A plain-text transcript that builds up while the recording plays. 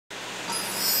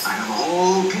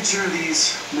whole pitcher of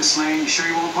these, Miss Lane. You sure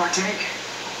you won't partake?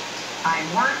 I'm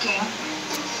working.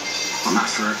 Well, not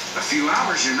for a few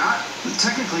hours, you're not.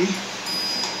 Technically,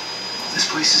 this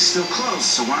place is still closed,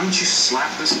 so why don't you slap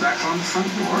this back on the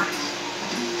front door?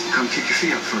 Come kick your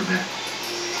feet up for a bit.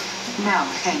 No,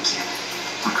 thank you.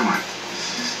 Oh, come on.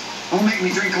 Won't make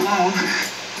me drink alone.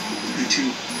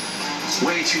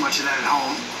 Way too much of that at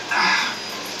home.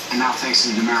 And now, thanks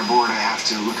to the Demerara board, I have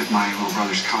to look at my little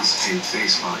brother's constipated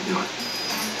face while I do it.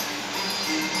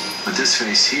 But this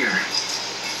face here,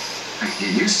 I can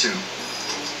get used to.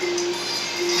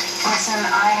 Listen,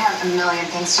 I have a million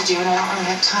things to do, and I don't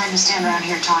really have time to stand around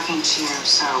here talking to you,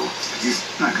 so... You're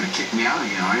not going to kick me out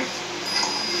again, are you?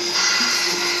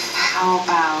 How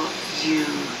about you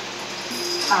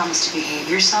promise to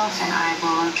behave yourself, and I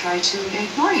will try to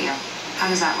ignore you? How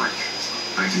does that work?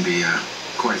 I can be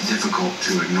quite difficult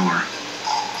to ignore.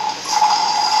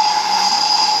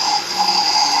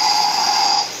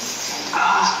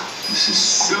 This is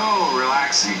so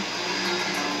relaxing.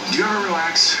 Do you ever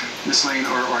relax, Miss Lane,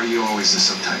 or are you always this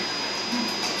uptight?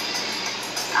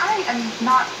 I am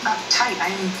not uptight. I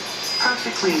am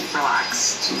perfectly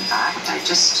relaxed, in fact. I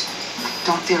just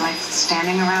don't feel like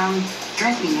standing around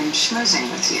drinking and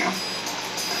schmoozing with you.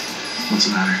 What's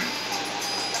the matter?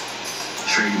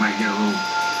 Sure, you might get a little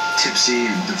tipsy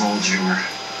and divulge your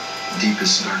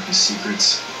deepest, darkest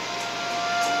secrets,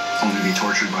 only to be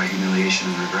tortured by humiliation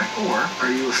and regret? Or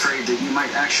are you afraid that you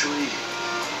might actually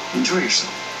enjoy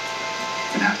yourself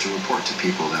and have to report to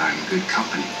people that I'm good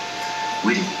company,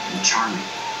 witty and charming,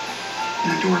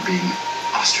 and adore being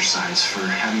ostracized for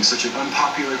having such an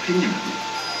unpopular opinion of me?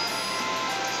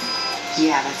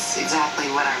 Yeah, that's exactly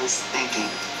what I was thinking.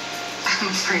 I'm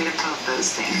afraid of both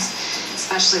those things,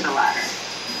 especially the latter.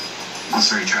 That's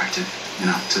very attractive, you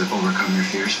know, to overcome your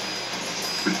fears.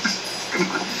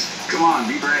 Come on,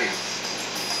 be brave.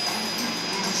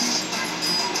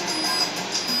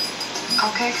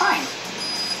 Okay, fine.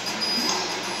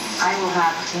 I will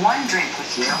have one drink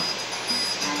with you.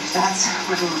 That's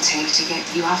what it will take to get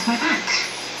you off my back.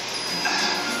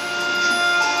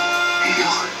 Here you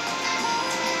go.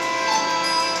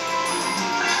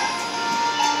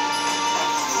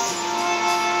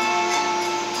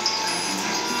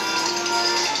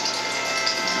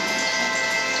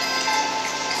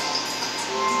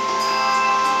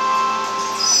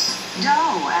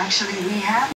 No, actually, we have